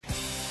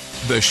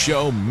The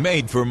show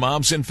made for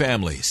moms and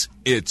families.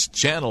 It's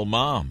Channel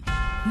Mom.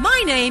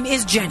 My name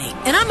is Jenny,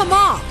 and I'm a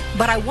mom,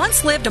 but I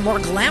once lived a more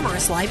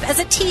glamorous life as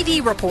a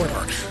TV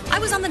reporter. I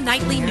was on the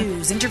nightly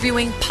news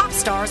interviewing pop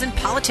stars and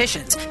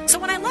politicians. So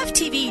when I left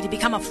TV to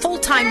become a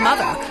full-time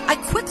mother, I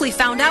quickly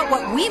found out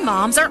what we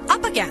moms are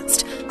up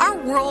against. Our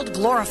world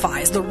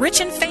glorifies the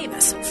rich and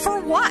famous. For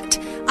what?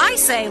 I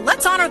say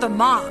let's honor the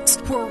moms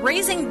who are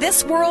raising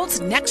this world's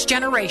next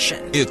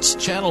generation. It's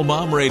Channel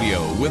Mom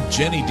Radio with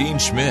Jenny Dean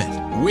Schmidt.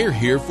 We're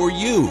here for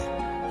you.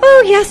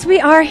 Oh, yes,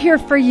 we are here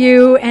for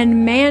you.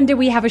 And man, do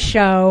we have a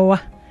show.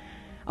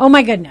 Oh,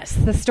 my goodness.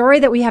 The story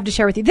that we have to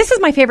share with you. This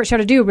is my favorite show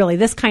to do, really,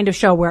 this kind of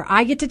show where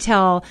I get to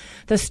tell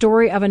the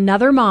story of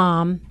another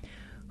mom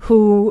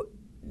who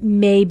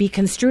may be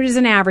construed as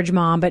an average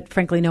mom, but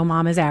frankly, no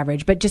mom is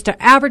average, but just an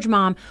average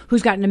mom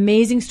who's got an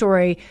amazing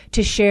story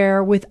to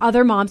share with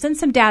other moms and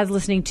some dads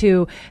listening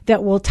too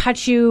that will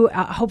touch you,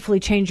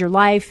 hopefully change your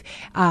life,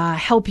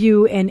 help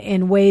you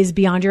in ways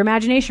beyond your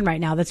imagination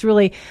right now. That's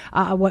really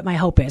what my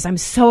hope is. I'm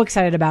so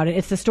excited about it.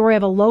 It's the story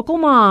of a local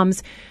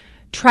mom's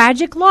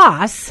tragic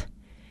loss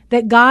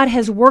that God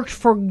has worked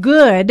for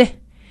good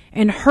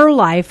in her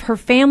life, her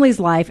family's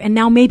life, and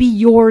now maybe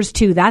yours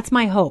too. That's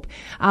my hope.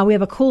 We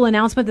have a cool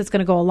announcement that's going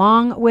to go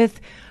along with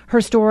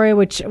her story,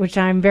 which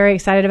I'm very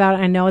excited about.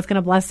 I know it's going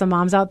to bless some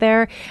moms out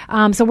there.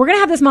 So we're going to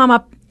have this mom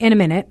up in a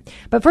minute.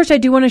 But first, I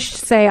do want to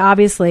say,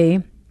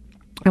 obviously,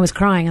 I was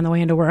crying on the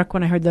way into work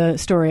when I heard the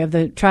story of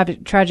the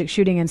tragic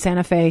shooting in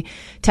Santa Fe,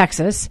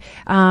 Texas.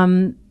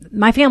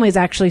 My family has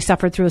actually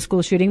suffered through a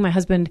school shooting. My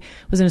husband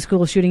was in a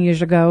school shooting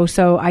years ago,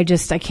 so I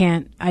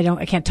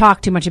can't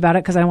talk too much about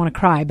it because I don't want to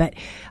cry. But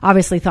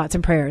obviously, thoughts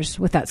and prayers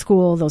with that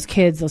school, those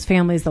kids, those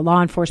families, the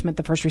law enforcement,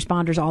 the first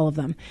responders, all of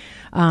them.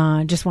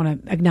 Just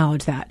want to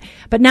acknowledge that.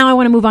 But now I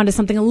want to move on to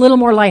something a little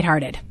more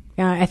lighthearted.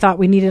 I thought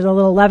we needed a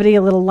little levity,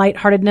 a little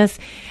lightheartedness,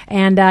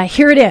 and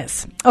here it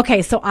is.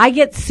 Okay, so I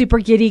get super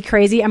giddy,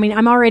 crazy. I mean,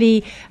 I'm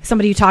already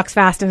somebody who talks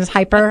fast and is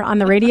hyper on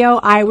the radio.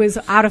 I was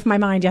out of my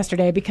mind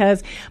yesterday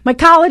because my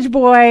college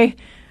boy,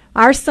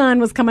 our son,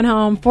 was coming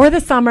home for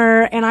the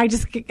summer, and I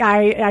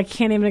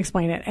can't even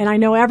explain it. And I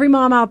know every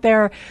mom out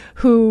there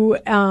who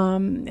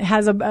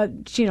has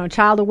a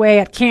child away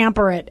at camp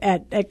or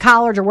at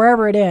college or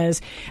wherever it is.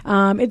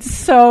 It's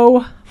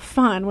so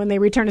fun when they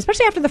return,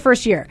 especially after the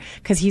first year,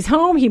 because he's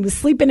home. He was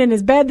sleeping in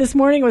his bed this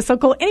morning. It was so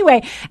cool.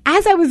 Anyway,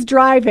 as I was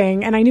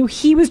driving, and I knew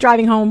he was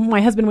driving home, my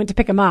husband went to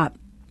pick him up.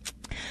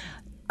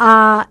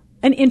 An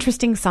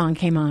interesting song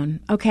came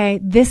on.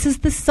 Okay, this is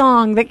the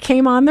song that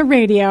came on the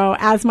radio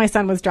as my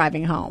son was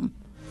driving home.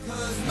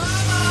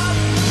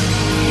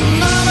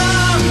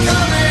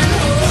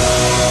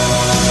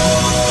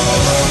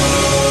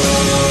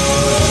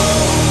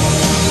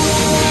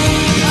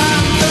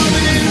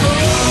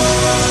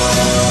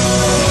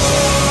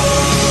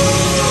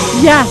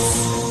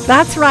 Yes,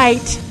 that's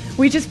right.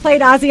 We just played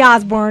Ozzy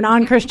Osbourne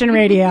on Christian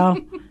radio.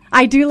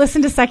 I do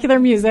listen to secular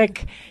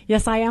music.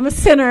 Yes, I am a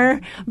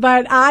sinner,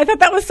 but I thought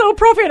that was so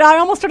appropriate. I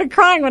almost started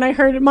crying when I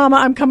heard Mama,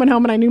 I'm coming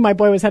home, and I knew my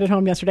boy was headed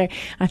home yesterday.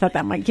 I thought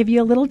that might give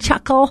you a little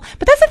chuckle.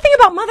 But that's the thing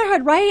about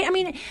motherhood, right? I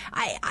mean,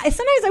 I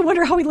sometimes I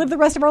wonder how we live the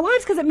rest of our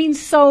lives because it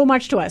means so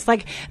much to us.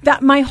 Like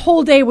that, my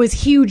whole day was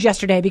huge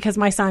yesterday because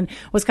my son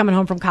was coming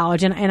home from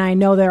college, and I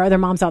know there are other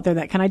moms out there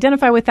that can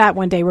identify with that.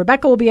 One day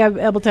Rebecca will be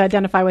able to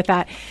identify with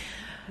that.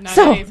 Not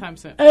anytime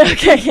soon.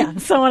 Okay, yeah,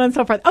 so on and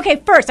so forth.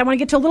 Okay, first, I want to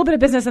get to a little bit of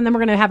business, and then we're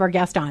going to have our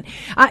guest on.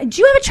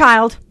 Do you have a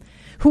child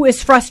who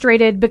is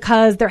frustrated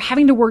because they're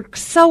having to work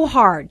so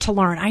hard to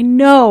learn? I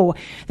know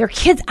there are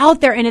kids out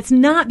there, and it's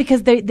not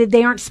because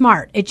they aren't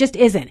smart. It just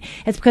isn't.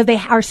 It's because they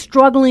are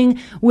struggling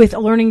with a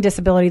learning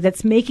disability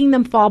that's making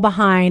them fall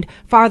behind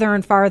farther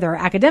and farther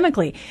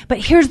academically. But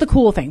here's the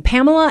cool thing.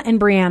 Pamela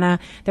and Brianna,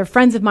 they're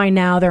friends of mine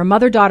now. They're a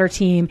mother-daughter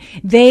team.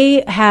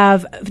 They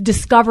have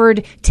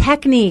discovered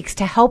techniques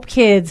to help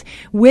kids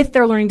with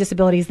their learning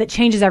disabilities that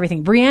changes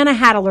everything. Brianna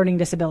had a learning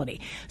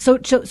disability. So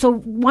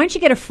why don't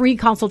you get a free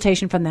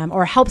consultation from them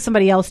or help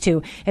somebody else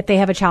too if they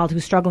have a child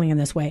who's struggling in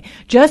this way?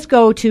 Just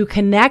go to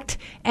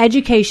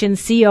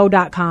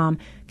connecteducationco.com,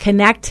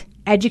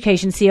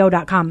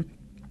 connecteducationco.com.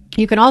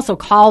 You can also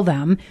call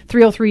them,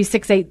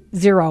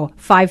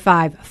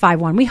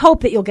 303-680-5551. We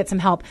hope that you'll get some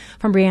help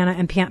from Brianna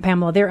and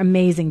Pamela. They're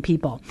amazing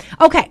people.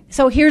 Okay,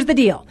 so here's the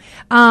deal.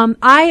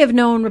 I have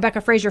known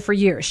Rebecca Frazier for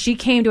years. She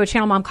came to a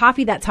Channel Mom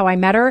Coffee. That's how I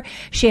met her.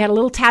 She had a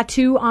little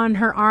tattoo on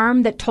her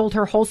arm that told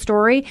her whole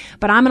story,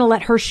 but I'm going to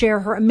let her share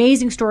her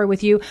amazing story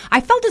with you. I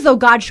felt as though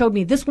God showed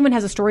me this woman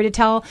has a story to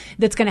tell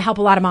that's going to help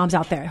a lot of moms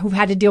out there who've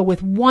had to deal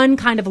with one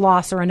kind of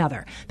loss or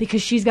another,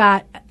 because she's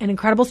got an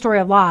incredible story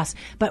of loss,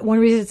 but one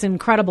reason it's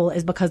incredible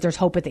is because there's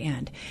hope at the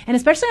end. And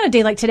especially on a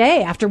day like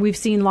today, after we've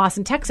seen loss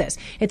in Texas,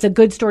 it's a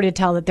good story to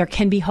tell that there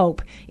can be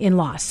hope in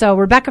loss. So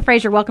Rebecca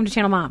Frazier, welcome to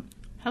Channel Mom.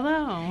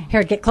 Hello.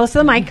 Here, get close to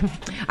the mic.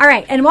 All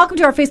right. And welcome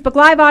to our Facebook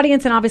Live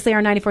audience and obviously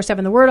our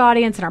 94.7 The Word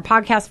audience and our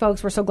podcast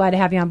folks. We're so glad to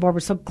have you on board. We're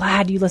so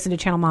glad you listen to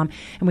Channel Mom,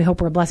 and we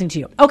hope we're a blessing to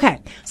you.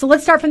 Okay. So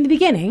let's start from the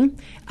beginning.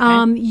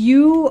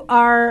 You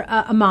are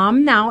a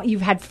mom now.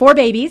 You've had 4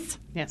 babies.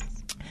 Yes.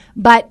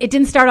 But it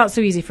didn't start out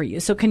so easy for you.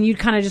 So can you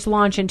kind of just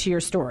launch into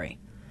your story?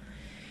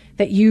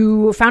 That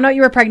you found out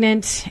you were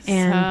pregnant,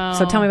 and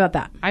so tell me about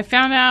that. I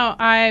found out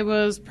I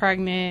was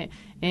pregnant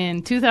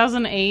in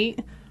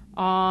 2008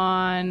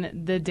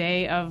 on the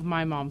day of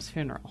my mom's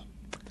funeral.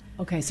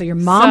 Okay, so your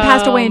mom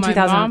passed away in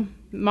 2000.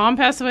 Mom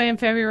passed away in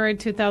February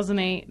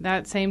 2008.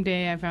 That same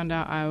day I found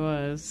out I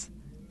was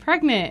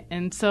pregnant.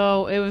 And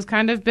so it was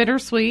kind of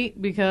bittersweet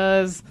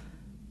because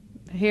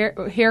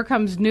here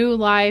comes new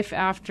life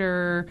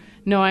after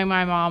knowing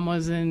my mom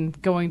wasn't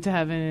going to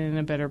heaven in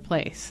a better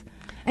place.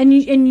 And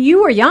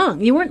you were young.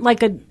 You weren't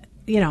like an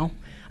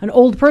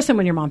old person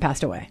when your mom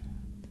passed away.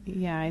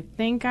 Yeah, I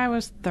think I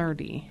was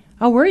 30.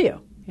 Oh, were you?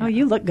 Yeah. Oh,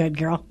 you look good,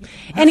 girl.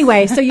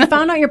 Anyway, so you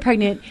found out you're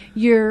pregnant.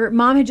 Your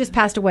mom had just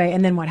passed away,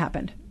 and then what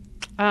happened?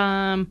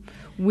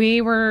 We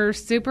were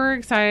super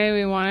excited.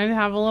 We wanted to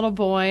have a little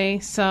boy.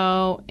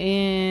 So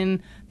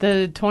in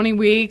the 20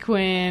 week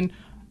when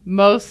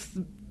most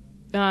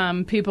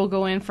people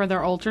go in for their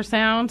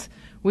ultrasound,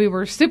 we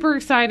were super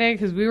excited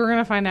because we were going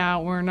to find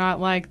out we're not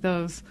like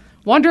those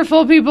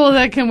wonderful people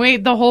that can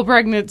wait the whole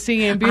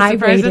pregnancy and be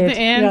surprised at the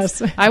end.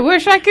 Yes. I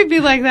wish I could be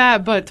like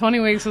that, but 20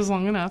 weeks was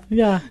long enough.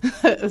 Yeah.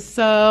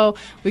 So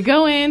we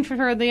go in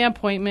for the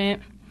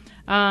appointment.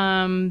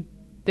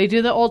 They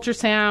do the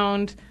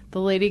ultrasound. The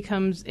lady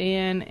comes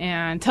in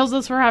and tells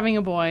us we're having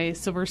a boy.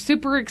 So we're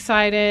super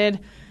excited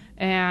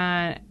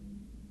and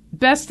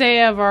best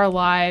day of our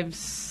lives,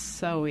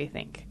 so we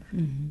think.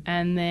 Mm-hmm.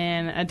 And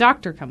then a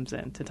doctor comes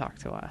in to talk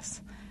to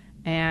us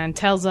and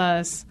tells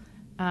us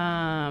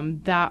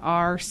that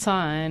our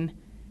son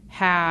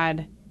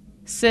had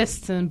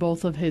cysts in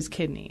both of his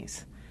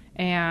kidneys.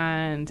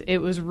 And it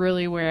was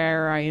really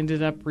where I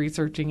ended up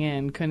researching it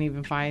and couldn't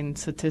even find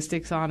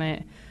statistics on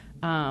it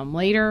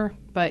later.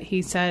 But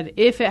he said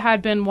if it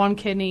had been one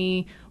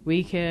kidney,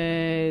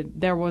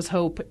 there was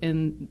hope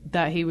in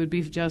that he would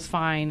be just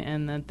fine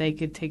and that they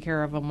could take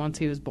care of him once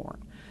he was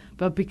born.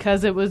 But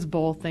because it was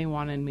both, they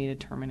wanted me to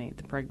terminate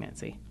the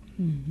pregnancy.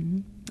 Mm-hmm.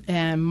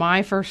 And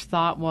my first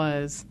thought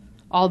was,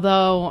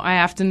 although I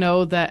have to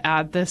know that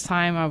at this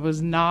time I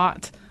was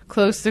not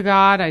close to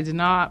God, I did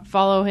not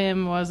follow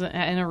him, wasn't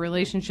in a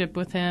relationship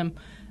with him.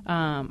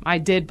 I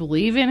did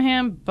believe in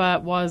him,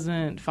 but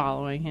wasn't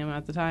following him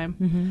at the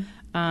time.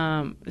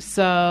 Mm-hmm.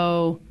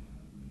 So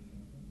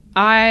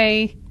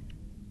I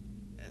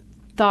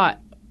thought,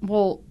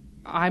 well,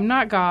 I'm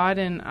not God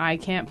and I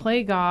can't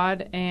play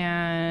God,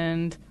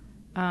 and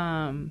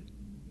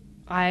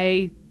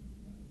I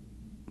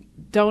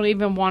don't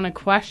even want to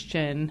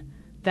question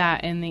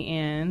that in the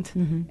end.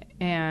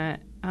 Mm-hmm.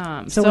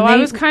 And so I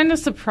was kind of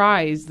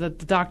surprised that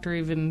the doctor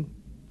even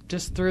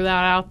just threw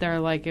that out there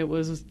like it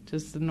was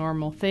just a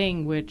normal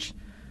thing, which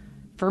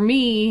for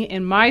me,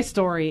 in my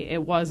story,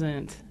 it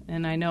wasn't.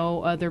 And I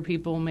know other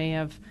people may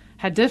have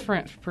had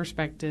different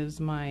perspectives.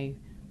 My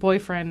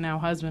boyfriend, now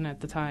husband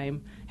at the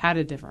time, had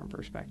a different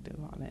perspective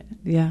on it.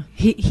 Yeah.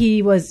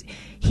 He was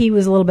a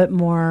little bit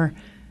more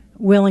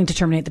willing to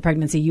terminate the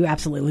pregnancy. You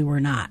absolutely were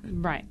not.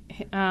 Right.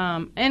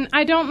 And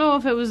I don't know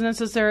if it was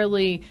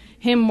necessarily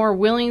him more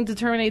willing to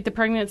terminate the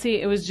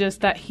pregnancy. It was just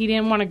that he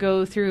didn't want to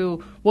go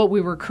through what we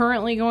were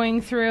currently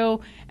going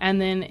through. And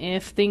then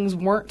if things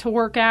weren't to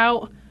work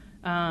out,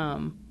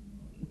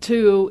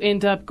 to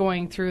end up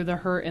going through the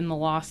hurt and the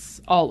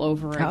loss all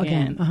over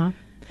again.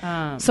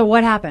 Uh-huh. So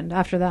what happened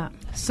after that?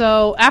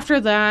 So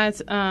after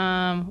that,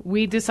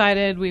 we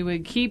decided we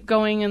would keep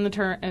going in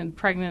the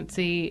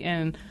pregnancy,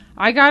 and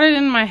I got it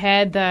in my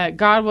head that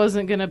God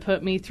wasn't going to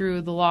put me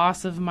through the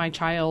loss of my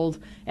child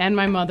and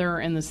my mother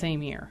in the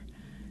same year.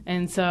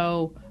 And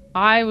so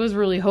I was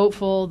really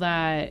hopeful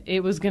that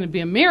it was going to be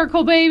a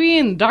miracle baby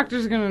and the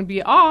doctors are going to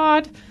be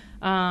odd.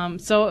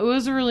 So it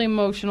was a really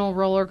emotional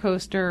roller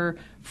coaster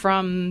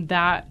from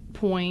that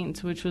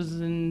point, which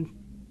was in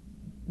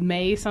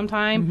May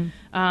sometime,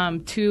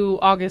 to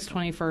August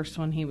 21st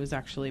when he was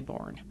actually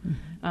born.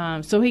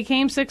 Mm-hmm. So he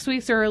came 6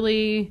 weeks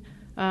early.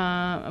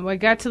 I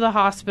got to the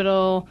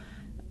hospital.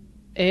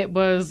 It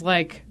was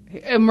like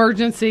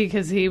emergency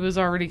because he was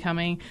already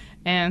coming.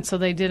 And so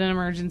they did an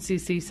emergency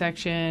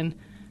C-section.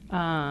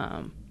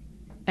 And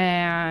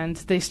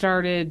they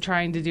started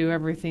trying to do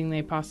everything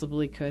they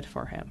possibly could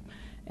for him.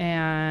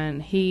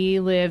 And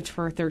he lived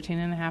for 13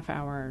 and a half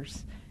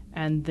hours.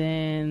 And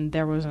then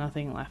there was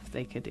nothing left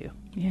they could do.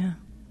 Yeah.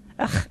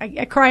 Ugh,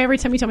 I cry every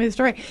time you tell me the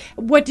story.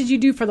 What did you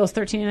do for those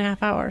 13 and a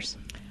half hours?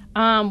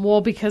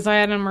 Well, because I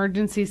had an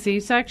emergency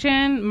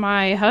C-section,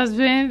 my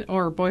husband,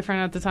 or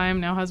boyfriend at the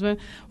time, now husband,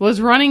 was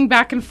running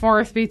back and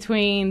forth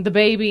between the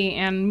baby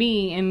and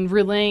me and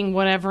relaying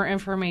whatever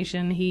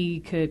information he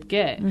could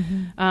get.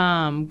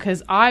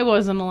 Because I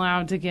wasn't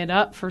allowed to get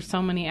up for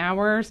so many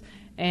hours,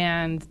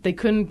 and they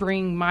couldn't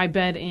bring my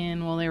bed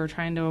in while they were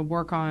trying to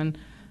work on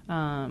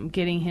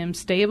getting him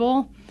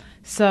stable.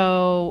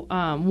 So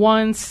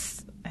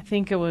once, I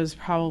think it was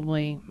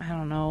probably, I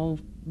don't know,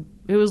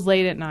 it was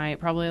late at night,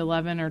 probably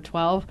 11 or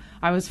 12.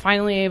 I was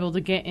finally able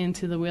to get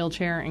into the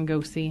wheelchair and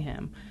go see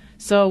him.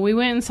 So we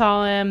went and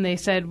saw him. They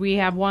said, we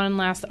have one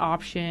last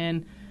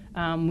option.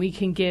 we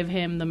can give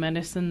him the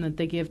medicine that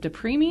they give to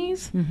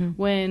preemies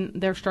when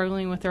they're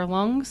struggling with their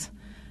lungs.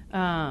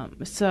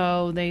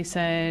 So they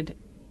said,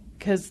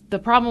 because the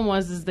problem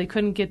was they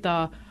couldn't get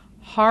the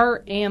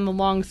heart and the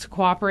lungs to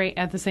cooperate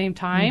at the same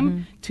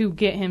time to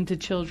get him to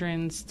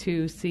Children's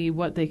to see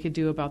what they could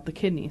do about the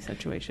kidney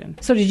situation.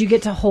 So did you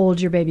get to hold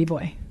your baby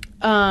boy?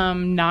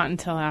 Not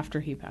until after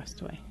he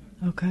passed away.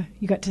 Okay.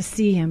 You got to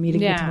see him. You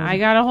didn't get to hold him. I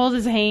got to hold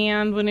his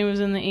hand when he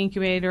was in the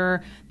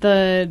incubator.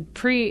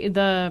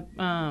 The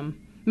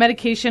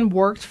medication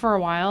worked for a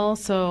while,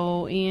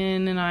 so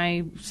Ian and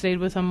I stayed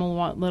with him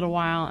a little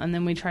while, and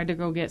then we tried to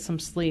go get some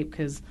sleep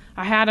because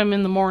I had him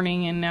in the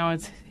morning, and now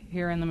it's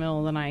here in the middle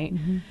of the night.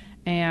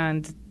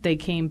 And they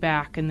came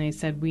back, and they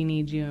said, we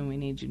need you, and we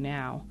need you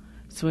now.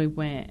 So we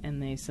went, and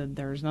they said,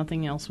 there's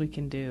nothing else we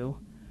can do.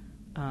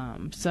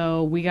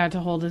 So we got to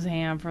hold his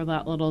hand for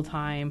that little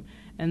time.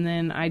 And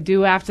then I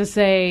do have to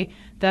say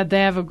that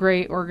they have a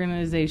great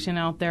organization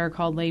out there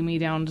called Lay Me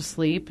Down to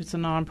Sleep. It's a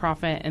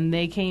nonprofit, and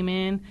they came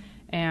in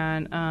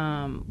and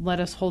let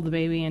us hold the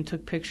baby and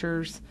took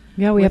pictures.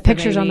 Yeah, we have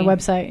pictures on the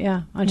website,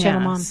 on Channel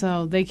Mom.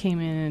 So they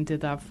came in and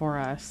did that for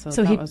us.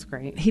 So that was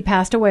great. He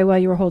passed away while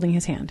you were holding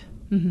his hand.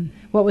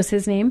 What was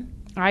his name?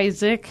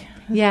 Isaac.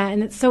 Yeah,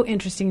 and it's so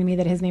interesting to me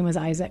that his name was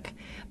Isaac,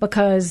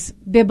 because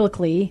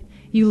biblically,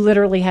 you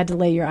literally had to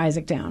lay your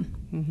Isaac down.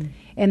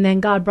 And then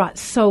God brought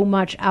so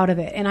much out of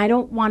it. And I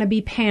don't want to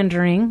be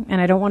pandering,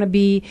 and I don't want to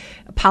be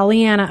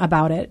Pollyanna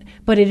about it,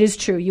 but it is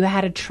true. You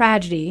had a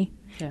tragedy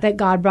that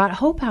God brought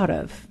hope out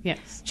of.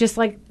 Yes. Just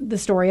like the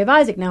story of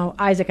Isaac. Now,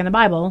 Isaac in the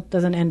Bible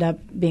doesn't end up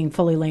being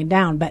fully laid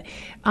down, but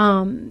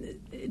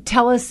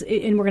tell us,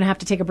 and we're going to have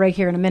to take a break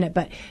here in a minute,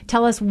 but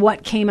tell us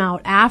what came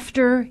out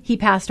after he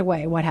passed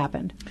away. What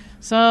happened?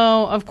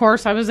 So, of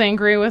course, I was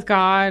angry with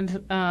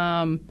God.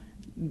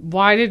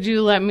 Why did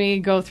you let me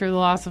go through the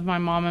loss of my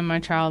mom and my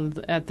child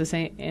in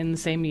the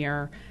same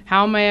year?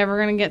 How am I ever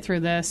going to get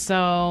through this?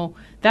 So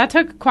that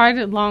took quite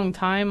a long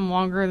time,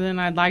 longer than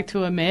I'd like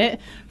to admit,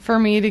 for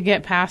me to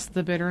get past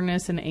the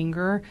bitterness and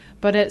anger.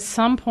 But at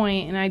some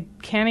point, and I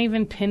can't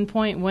even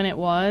pinpoint when it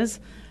was,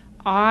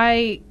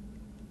 I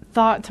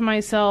thought to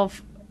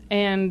myself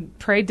and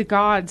prayed to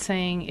God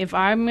saying, if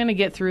I'm going to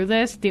get through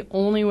this, the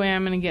only way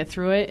I'm going to get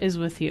through it is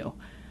with you.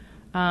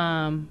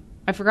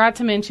 I forgot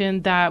to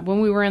mention that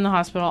when we were in the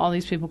hospital, all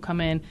these people come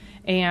in,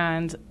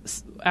 and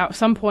at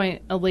some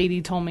point, a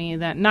lady told me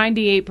that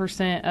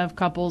 98% of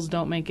couples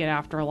don't make it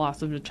after a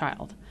loss of a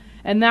child.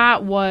 And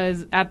that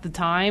was, at the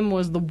time,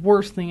 was the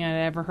worst thing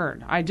I'd ever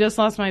heard. I just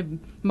lost my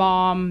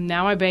mom,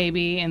 now my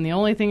baby, and the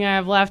only thing I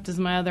have left is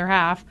my other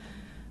half,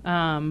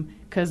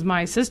 because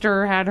my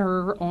sister had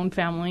her own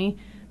family.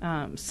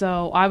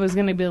 So I was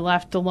going to be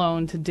left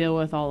alone to deal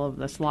with all of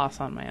this loss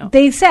on my own.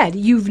 They said,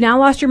 you've now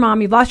lost your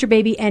mom, you've lost your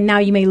baby, and now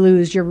you may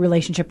lose your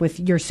relationship with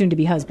your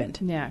soon-to-be husband.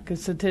 Yeah,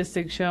 because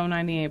statistics show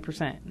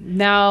 98%.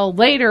 Now,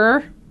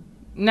 later,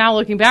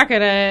 looking back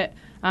at it,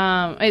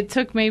 it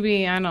took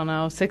maybe,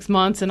 6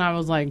 months, and I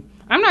was like,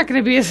 I'm not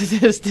going to be a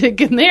statistic,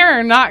 and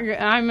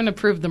I'm going to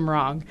prove them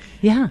wrong.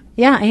 Yeah,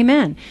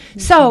 amen.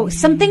 So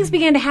some things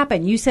began to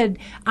happen. You said,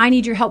 I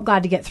need your help,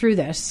 God, to get through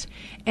this.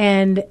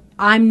 And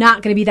I'm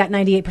not going to be that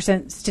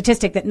 98%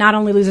 statistic that not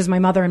only loses my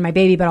mother and my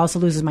baby, but also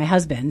loses my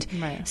husband.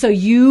 Right.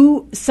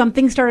 So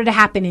something started to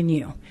happen in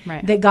you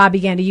that God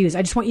began to use.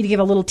 I just want you to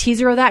give a little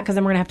teaser of that, because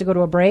then we're going to have to go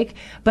to a break.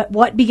 But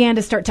what began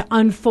to start to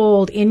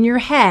unfold in your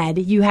head?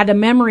 You had a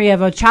memory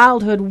of a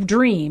childhood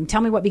dream.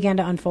 Tell me what began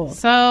to unfold.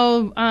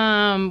 So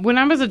when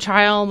I was a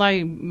child,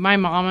 my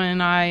mom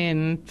and I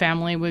and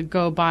family would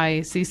go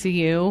by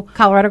CCU.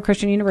 Colorado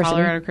Christian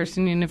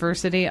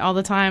University all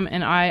the time.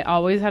 And I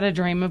always had a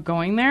dream of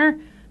going there.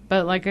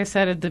 But like I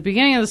said at the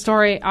beginning of the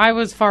story, I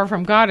was far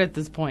from God at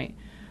this point.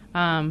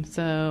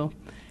 So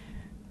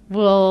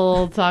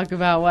we'll talk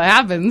about what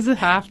happens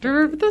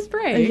after this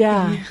break.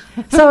 Yeah.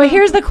 So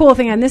here's the cool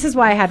thing, and this is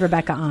why I had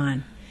Rebecca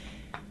on.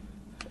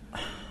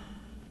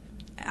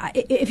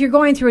 If you're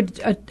going through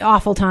an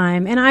awful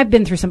time, and I've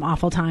been through some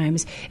awful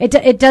times,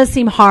 it does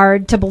seem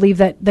hard to believe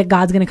that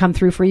God's going to come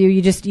through for you.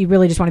 You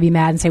really just want to be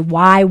mad and say,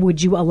 why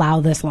would you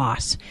allow this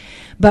loss?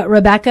 But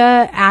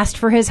Rebecca asked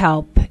for his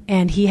help,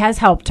 and he has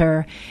helped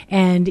her,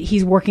 and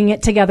he's working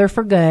it together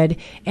for good,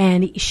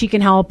 and she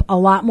can help a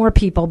lot more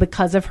people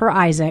because of her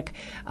Isaac.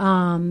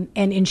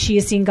 And she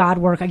has seen God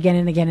work again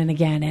and again and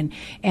again,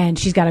 and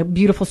she's got a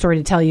beautiful story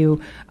to tell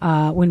you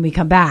when we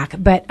come back.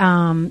 But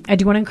I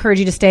do want to encourage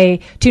you to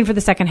stay tuned for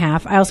the second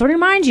half. I also want to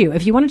remind you,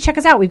 if you want to check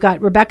us out, we've got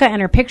Rebecca and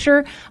her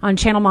picture on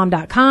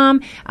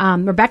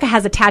channelmom.com. Rebecca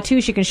has a tattoo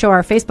she can show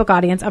our Facebook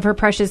audience of her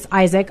precious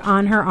Isaac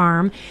on her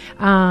arm.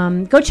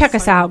 Go check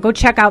us out. Go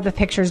check out the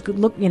pictures.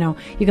 Look, you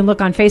can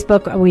look on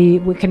Facebook. We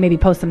can maybe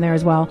post them there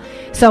as well.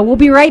 So we'll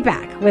be right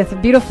back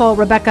with beautiful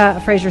Rebecca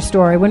Fraser's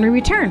story when we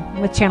return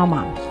with Channel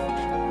Mom.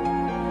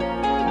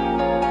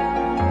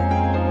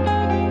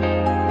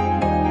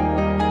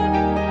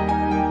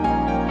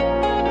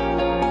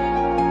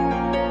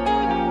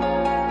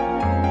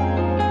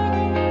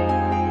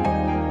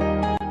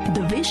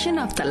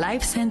 of the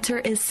Life Center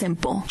is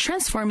simple.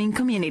 Transforming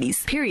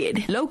communities,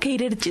 period.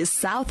 Located just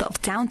south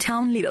of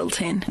downtown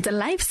Littleton, the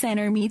Life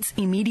Center meets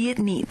immediate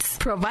needs,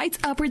 provides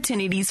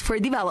opportunities for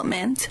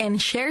development,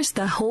 and shares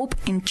the hope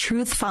and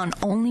truth found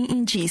only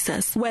in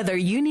Jesus. Whether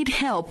you need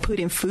help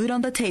putting food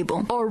on the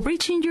table, or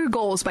reaching your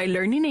goals by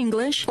learning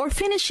English, or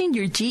finishing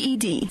your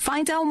GED,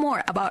 find out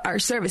more about our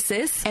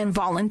services and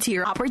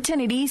volunteer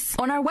opportunities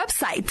on our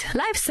website,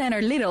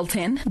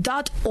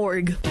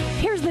 lifecenterlittleton.org.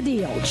 Here's the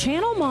deal.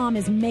 Channel Mom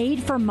is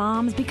made for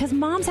moms because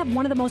moms have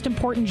one of the most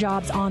important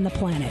jobs on the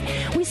planet.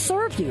 We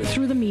serve you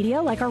through the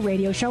media like our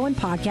radio show and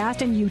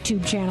podcast and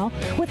YouTube channel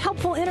with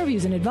helpful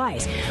interviews and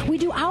advice. We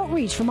do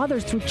outreach from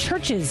others through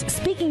churches,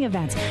 speaking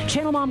events,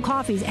 Channel Mom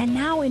coffees, and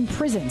now in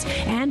prisons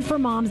and for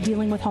moms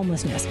dealing with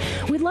homelessness.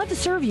 We'd love to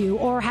serve you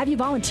or have you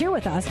volunteer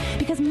with us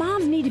because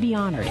moms need to be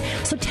honored.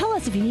 So tell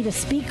us if you need a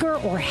speaker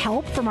or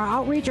help from our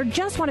outreach or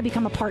just want to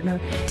become a partner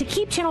to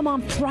keep Channel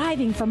Mom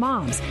thriving for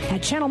moms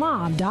at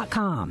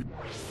channelmom.com.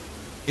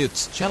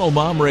 It's Channel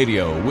Mom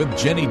Radio with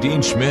Jenny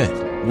Dean Schmidt.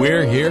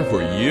 We're here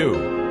for you.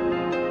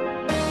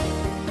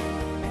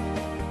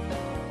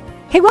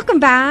 Hey,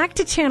 welcome back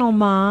to Channel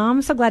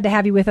Mom. So glad to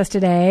have you with us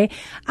today.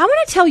 I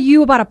want to tell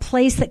you about a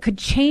place that could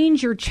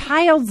change your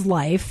child's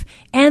life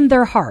and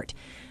their heart.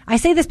 I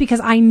say this because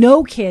I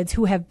know kids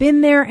who have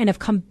been there and have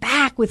come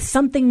back with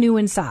something new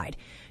inside.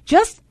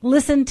 Just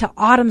listen to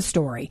Autumn's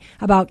story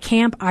about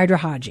Camp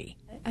Idrahaji.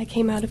 I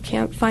came out of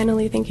camp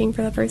finally thinking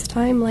for the first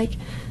time,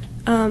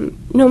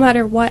 no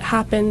matter what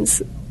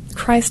happens,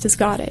 Christ has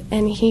got it,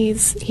 and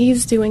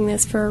he's doing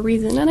this for a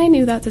reason. And I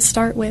knew that to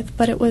start with,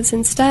 but it was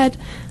instead,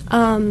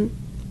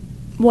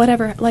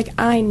 whatever,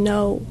 I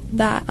know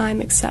that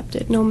I'm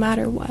accepted no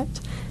matter what.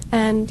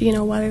 And,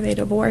 whether they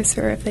divorce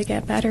or if they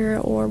get better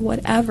or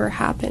whatever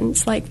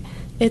happens, I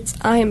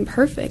am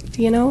perfect,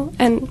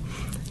 and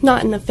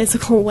not in a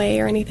physical way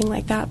or anything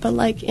like that,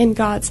 but in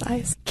God's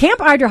eyes. Camp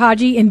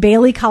Idrahaji in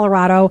Bailey,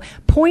 Colorado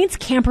points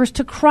campers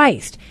to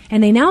Christ,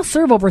 and they now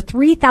serve over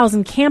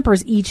 3,000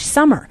 campers each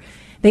summer.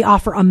 They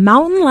offer a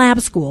mountain lab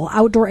school,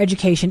 outdoor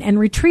education, and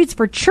retreats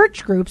for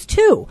church groups,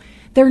 too.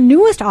 Their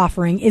newest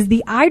offering is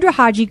the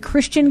Idrahaji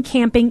Christian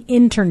Camping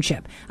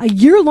Internship, a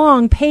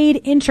year-long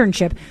paid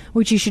internship,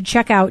 which you should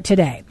check out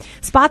today.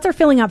 Spots are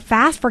filling up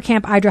fast for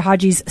Camp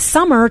Idrahaji's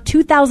Summer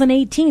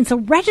 2018, so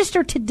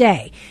register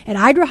today at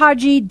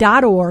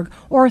idrahaji.org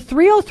or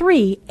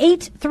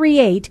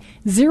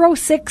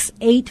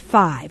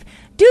 303-838-0685.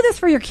 Do this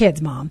for your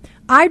kids, Mom.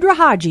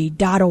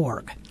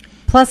 idrahaji.org.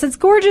 Plus, it's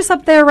gorgeous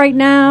up there right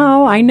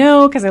now. I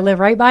know, because I live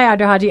right by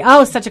Idrahaji.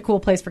 Oh, such a cool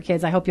place for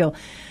kids. I hope you'll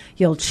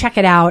check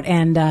it out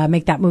and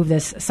make that move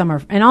this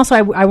summer. And also,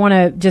 I want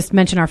to just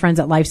mention our friends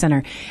at Life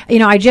Center.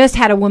 I just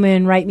had a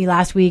woman write me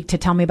last week to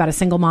tell me about a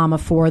single mom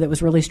of 4 that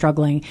was really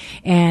struggling,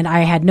 and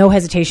I had no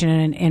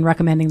hesitation in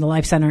recommending the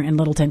Life Center in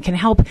Littleton. Can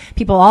help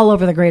people all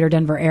over the greater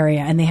Denver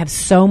area, and they have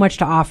so much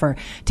to offer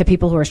to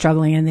people who are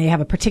struggling, and they have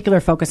a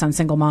particular focus on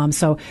single moms.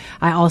 So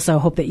I also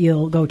hope that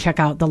you'll go check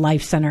out the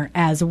Life Center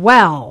as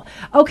well.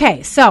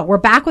 Okay, so we're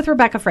back with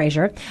Rebecca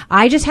Frazier.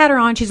 I just had her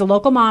on. She's a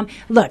local mom.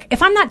 Look,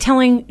 if I'm not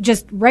telling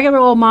just regular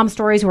old mom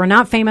stories who are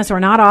not famous, who are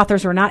not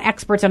authors, who are not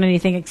experts on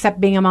anything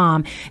except being a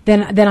mom,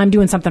 then I'm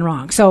doing something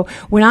wrong. So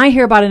when I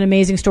hear about an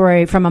amazing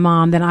story from a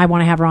mom, then I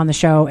want to have her on the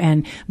show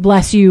and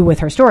bless you with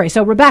her story.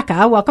 So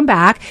Rebecca, welcome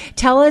back.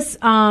 Tell us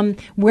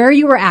where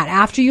you were at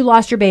after you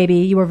lost your baby.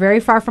 You were very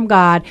far from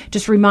God.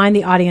 Just remind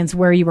the audience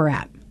where you were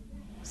at.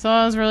 So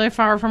I was really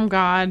far from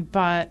God,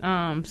 but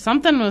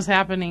something was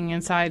happening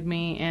inside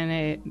me, and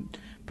it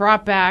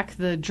brought back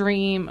the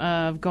dream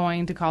of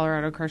going to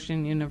Colorado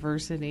Christian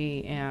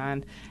University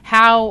and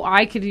how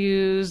I could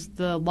use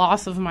the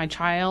loss of my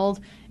child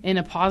in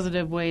a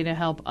positive way to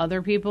help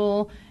other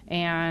people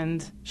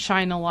and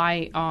shine a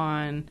light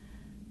on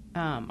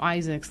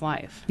Isaac's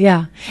life.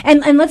 Yeah.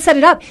 And let's set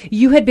it up.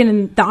 You had been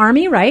in the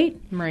Army, right?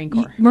 Marine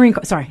Corps. Marine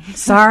Corps.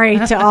 Sorry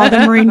to all the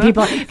Marine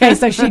people. Okay,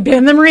 so she'd been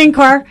in the Marine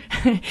Corps.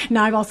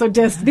 Now I've also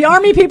dissed the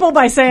Army people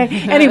by saying,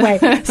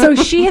 anyway, so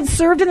she had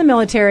served in the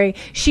military.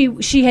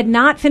 She had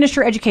not finished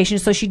her education,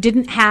 so she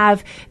didn't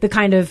have the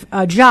kind of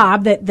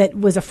job that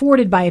was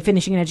afforded by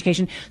finishing an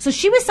education. So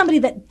she was somebody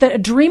that a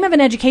dream of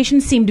an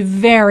education seemed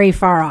very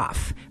far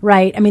off,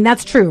 right? I mean,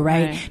 that's true,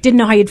 right? Didn't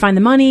know how you'd find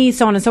the money,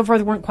 so on and so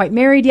forth. Weren't quite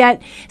married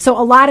yet. So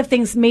a lot of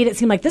things made it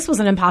seem like this was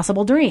an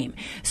impossible dream.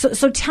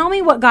 So tell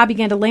me what God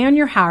began to lay on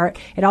your heart.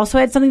 It also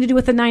had something to do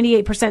with the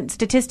 98%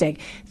 statistic.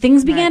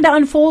 Things began to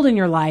unfold in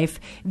your life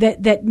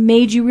that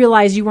made you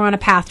realize you were on a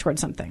path towards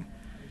something.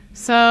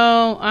 So,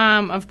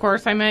 of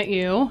course, I met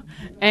you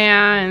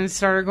and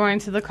started going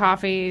to the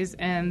coffees,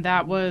 and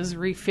that was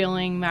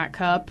refilling that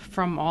cup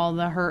from all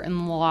the hurt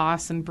and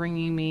loss and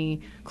bringing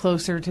me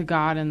closer to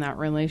God in that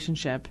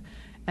relationship.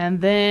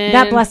 And then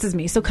that blesses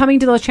me. So coming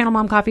to those Channel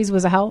Mom coffees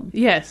was a help?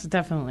 Yes,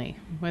 definitely,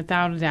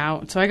 without a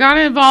doubt. So I got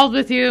involved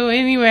with you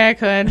any way I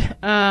could,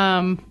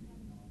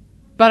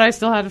 but I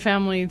still had a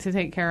family to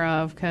take care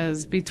of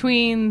because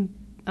between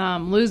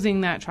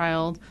losing that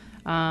child,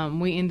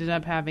 we ended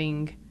up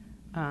having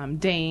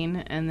Dane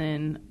and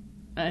then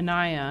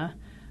Anaya,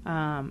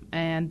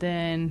 and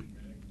then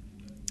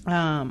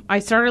I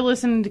started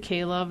listening to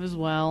K-Love as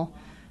well.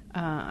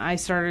 I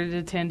started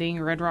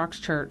attending Red Rocks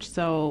Church,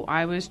 so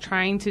I was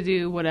trying to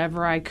do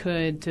whatever I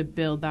could to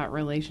build that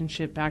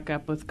relationship back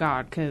up with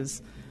God,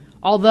 because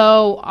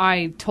although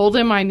I told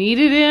him I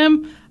needed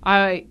him,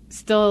 I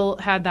still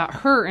had that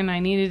hurt, and I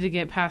needed to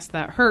get past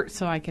that hurt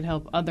so I could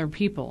help other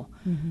people.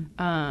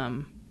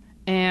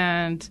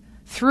 And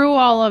through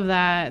all of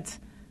that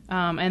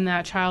and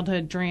that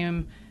childhood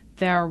dream,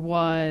 there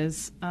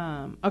was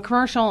a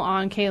commercial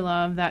on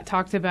K-Love that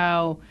talked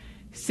about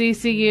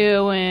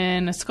CCU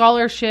and a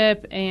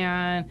scholarship,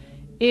 and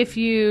if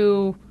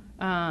you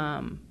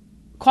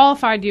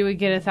qualified, you would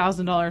get a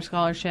 $1,000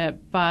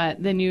 scholarship,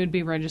 but then you would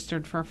be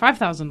registered for a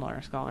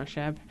 $5,000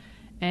 scholarship.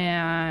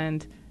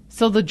 And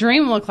so the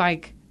dream looked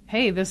like,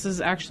 hey, this is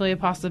actually a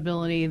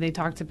possibility. They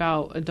talked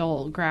about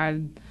adult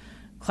grad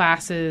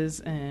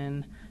classes,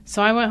 and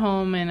so I went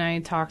home and I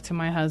talked to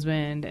my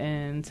husband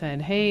and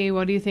said, hey,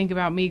 what do you think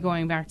about me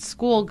going back to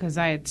school? Because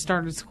I had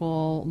started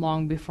school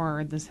long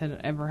before this had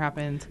ever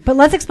happened. But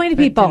let's explain to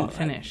people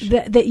finish.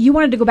 That you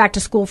wanted to go back to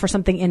school for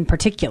something in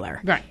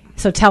particular. Right.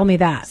 So tell me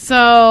that.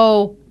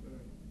 So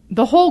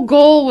the whole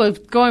goal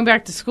with going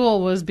back to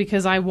school was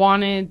because I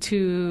wanted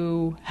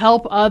to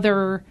help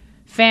other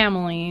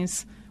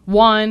families,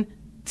 one,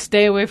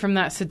 stay away from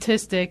that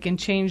statistic and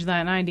change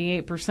that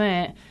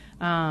 98%.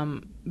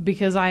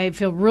 Because I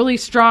feel really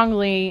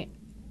strongly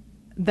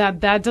that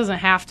doesn't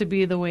have to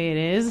be the way it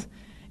is.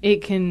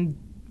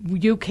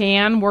 You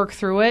can work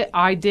through it.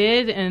 I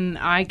did, and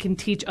I can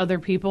teach other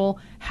people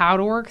how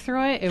to work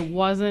through it. It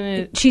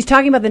wasn't. She's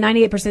talking about the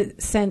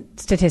 98%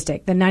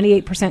 statistic. The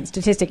 98%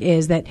 statistic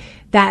is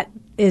that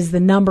is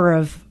the number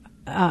of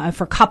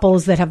for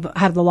couples that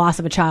have the loss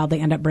of a child, they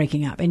end up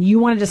breaking up, and you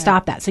wanted to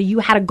stop that. So you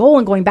had a goal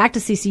in going back to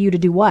CCU to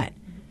do what?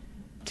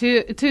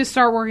 To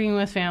start working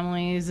with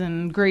families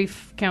and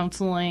grief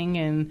counseling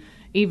and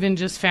even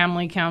just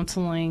family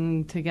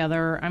counseling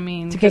together. I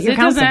mean, to get your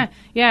counseling.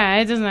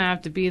 It doesn't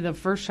have to be the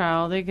first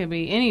child. It could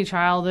be any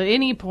child at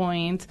any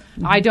point.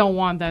 I don't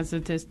want that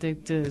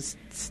statistic to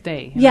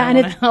stay. Yeah,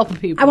 and I help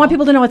people. I want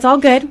people to know it's all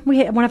good.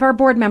 One of our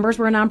board members,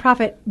 we're a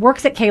nonprofit,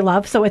 works at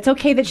K-Love, so it's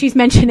okay that she's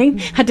mentioning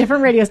a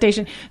different radio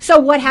station. So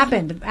what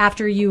happened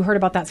after you heard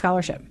about that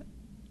scholarship?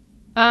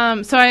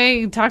 So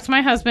I talked to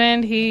my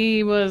husband.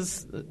 He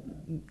was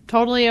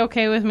totally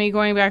okay with me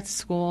going back to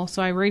school.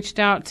 So I reached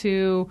out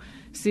to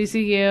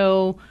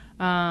CCU.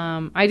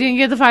 I didn't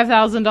get the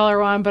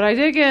 $5,000 one, but I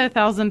did get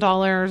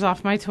 $1,000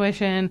 off my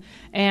tuition,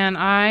 and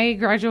I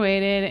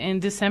graduated in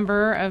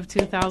December of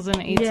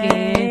 2018.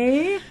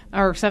 Yay.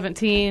 Or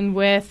 17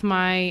 with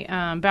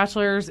my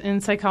bachelor's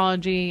in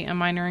psychology, a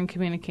minor in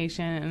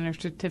communication, and a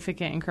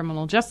certificate in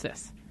criminal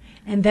justice.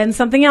 And then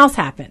something else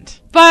happened.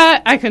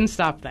 But I couldn't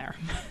stop there.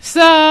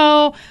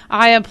 So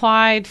I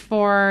applied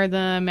for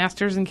the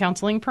Master's in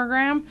Counseling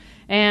program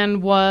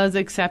and was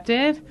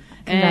accepted.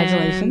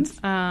 Congratulations.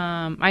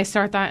 And I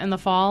start that in the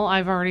fall.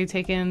 I've already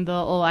taken the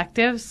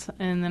electives,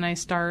 and then I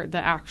start the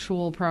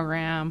actual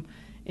program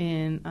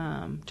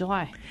in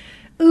July.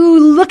 Ooh,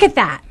 look at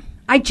that.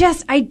 I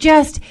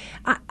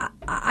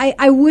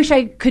wish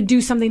I could do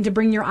something to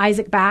bring your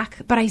Isaac back,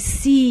 but I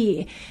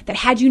see that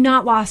had you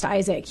not lost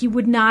Isaac, you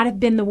would not have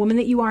been the woman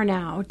that you are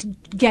now,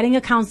 getting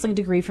a counseling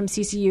degree from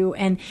CCU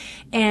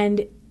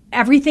and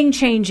everything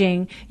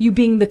changing, you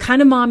being the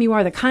kind of mom you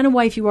are, the kind of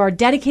wife you are,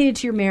 dedicated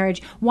to your marriage,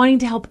 wanting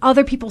to help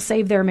other people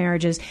save their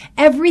marriages.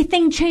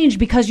 Everything changed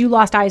because you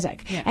lost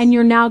Isaac, yes. And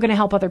you're now going to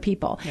help other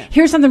people. Yes.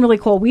 Here's something really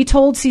cool. We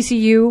told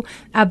CCU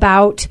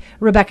about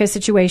Rebecca's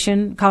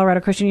situation, Colorado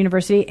Christian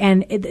University,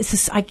 and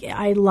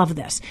I love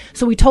this.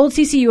 So we told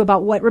CCU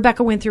about what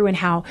Rebecca went through and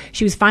how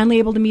she was finally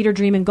able to meet her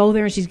dream and go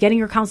there, and she's getting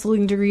her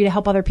counseling degree to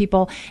help other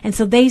people. And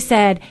so they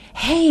said,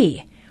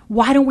 hey,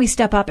 why don't we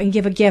step up and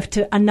give a gift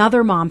to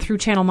another mom through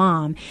Channel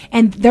Mom?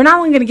 And they're not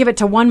only going to give it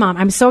to one mom.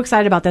 I'm so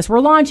excited about this. We're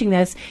launching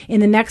this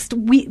in the next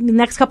week, the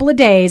next couple of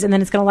days, and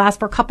then it's going to last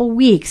for a couple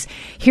weeks.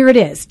 Here it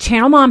is.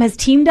 Channel Mom has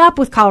teamed up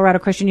with Colorado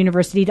Christian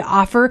University to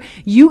offer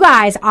you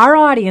guys, our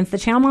audience, the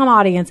Channel Mom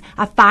audience,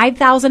 a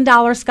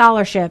 $5,000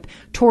 scholarship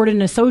toward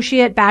an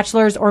associate,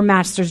 bachelor's, or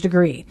master's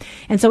degree.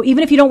 And so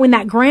even if you don't win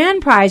that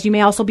grand prize, you may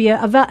also be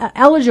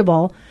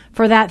eligible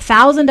for that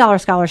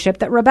 $1,000 scholarship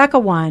that Rebecca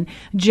won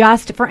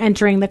just for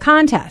entering the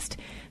contest.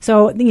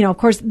 So, of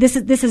course, this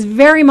is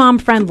very mom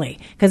friendly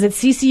because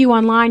it's CCU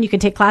online. You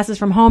can take classes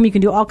from home. You can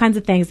do all kinds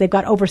of things. They've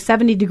got over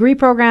 70 degree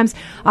programs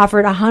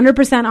offered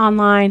 100%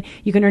 online.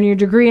 You can earn your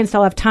degree and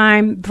still have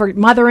time for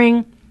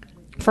mothering,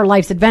 for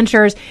life's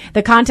adventures.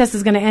 The contest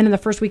is going to end in the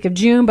first week of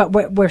June, but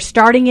we're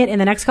starting it in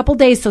the next couple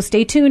days. So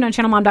stay tuned on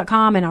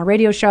channelmom.com and our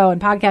radio show and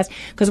podcast,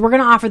 because we're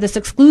going to offer this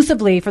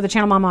exclusively for the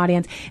Channel Mom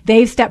audience.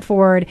 They've stepped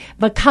forward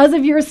because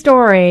of your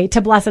story to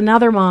bless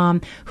another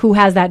mom who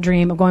has that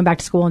dream of going back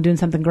to school and doing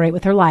something great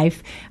with her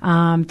life,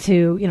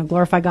 to,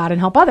 glorify God and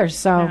help others.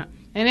 So. Yeah.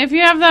 And if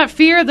you have that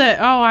fear that,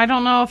 I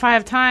don't know if I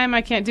have time, I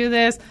can't do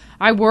this,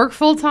 I work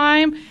full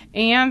time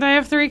and I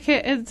have 3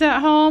 kids at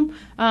home.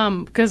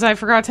 Because I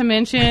forgot to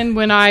mention,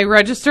 when I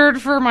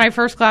registered for my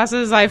first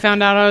classes, I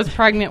found out I was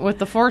pregnant with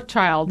the 4th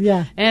child.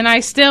 Yeah. And I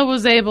still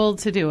was able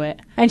to do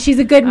it. And she's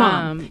a good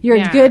mom. You're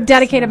a good,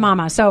 dedicated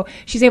mama. So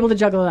she's able to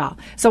juggle it all.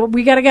 So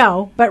we got to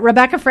go. But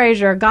Rebecca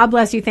Frazier, God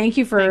bless you. Thank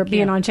you for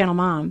being on Channel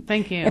Mom.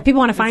 Thank you. If people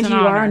want to find you,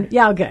 you are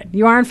on, good.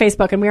 You are on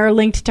Facebook, and we are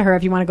linked to her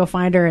if you want to go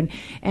find her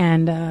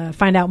and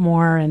find out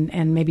more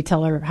and maybe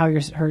tell her how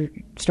her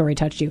story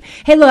touched you.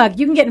 Hey, look,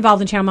 you can get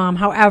involved in Channel Mom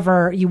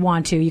however you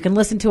want to. You can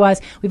listen to us.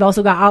 We've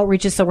also got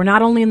outreaches, so we're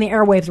not only in the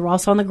airwaves, we're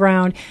also on the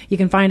ground. You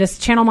can find us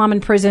Channel Mom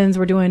in prisons.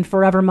 We're doing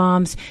Forever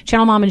Moms.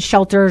 Channel Mom in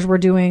shelters. We're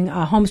doing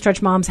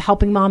Homestretch Moms,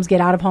 helping moms get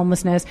out of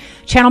homelessness.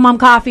 Channel Mom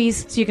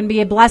coffees, so you can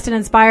be blessed and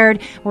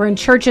inspired. We're in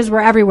churches.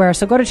 We're everywhere.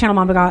 So go to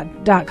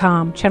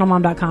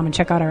channelmom.com, and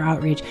check out our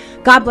outreach.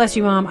 God bless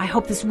you, Mom. I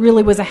hope this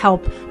really was a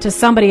help to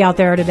somebody out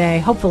there today.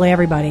 Hopefully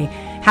everybody.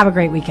 Have a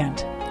great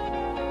weekend.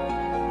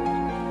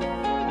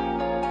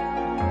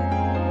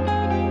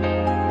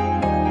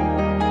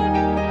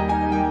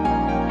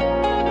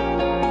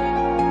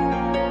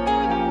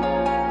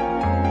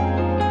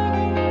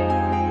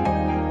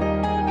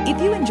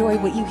 If you enjoy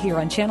what you hear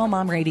on Channel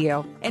Mom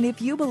Radio, and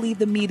if you believe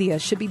the media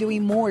should be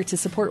doing more to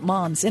support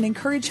moms and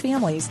encourage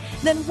families,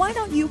 then why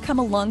don't you come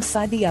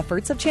alongside the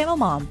efforts of Channel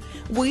Mom?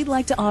 We'd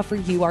like to offer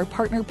you our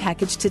partner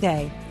package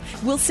today.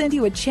 We'll send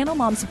you a Channel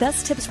Mom's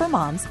Best Tips for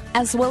Moms,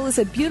 as well as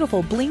a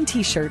beautiful bling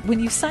t-shirt when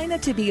you sign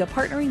up to be a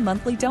partnering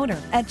monthly donor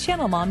at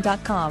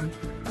channelmom.com.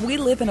 We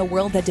live in a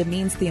world that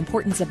demeans the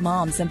importance of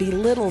moms and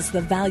belittles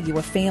the value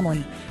of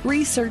family.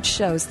 Research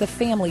shows the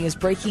family is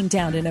breaking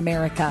down in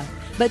America.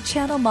 But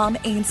Channel Mom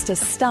aims to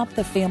stop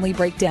the family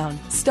breakdown,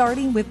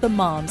 starting with the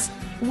moms.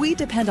 We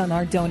depend on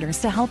our donors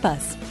to help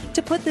us,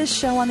 to put this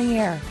show on the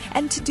air,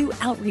 and to do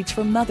outreach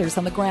for mothers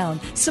on the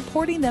ground,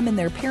 supporting them in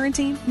their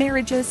parenting,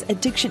 marriages,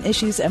 addiction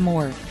issues, and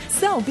more.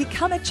 So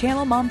become a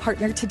Channel Mom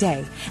partner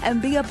today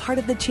and be a part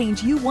of the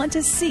change you want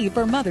to see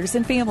for mothers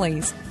and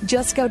families.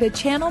 Just go to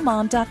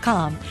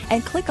channelmom.com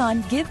and click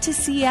on Give to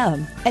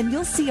CM, and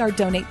you'll see our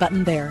donate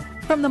button there.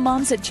 From the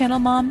moms at Channel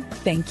Mom,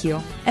 thank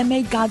you. And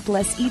may God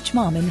bless each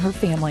mom and her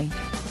family.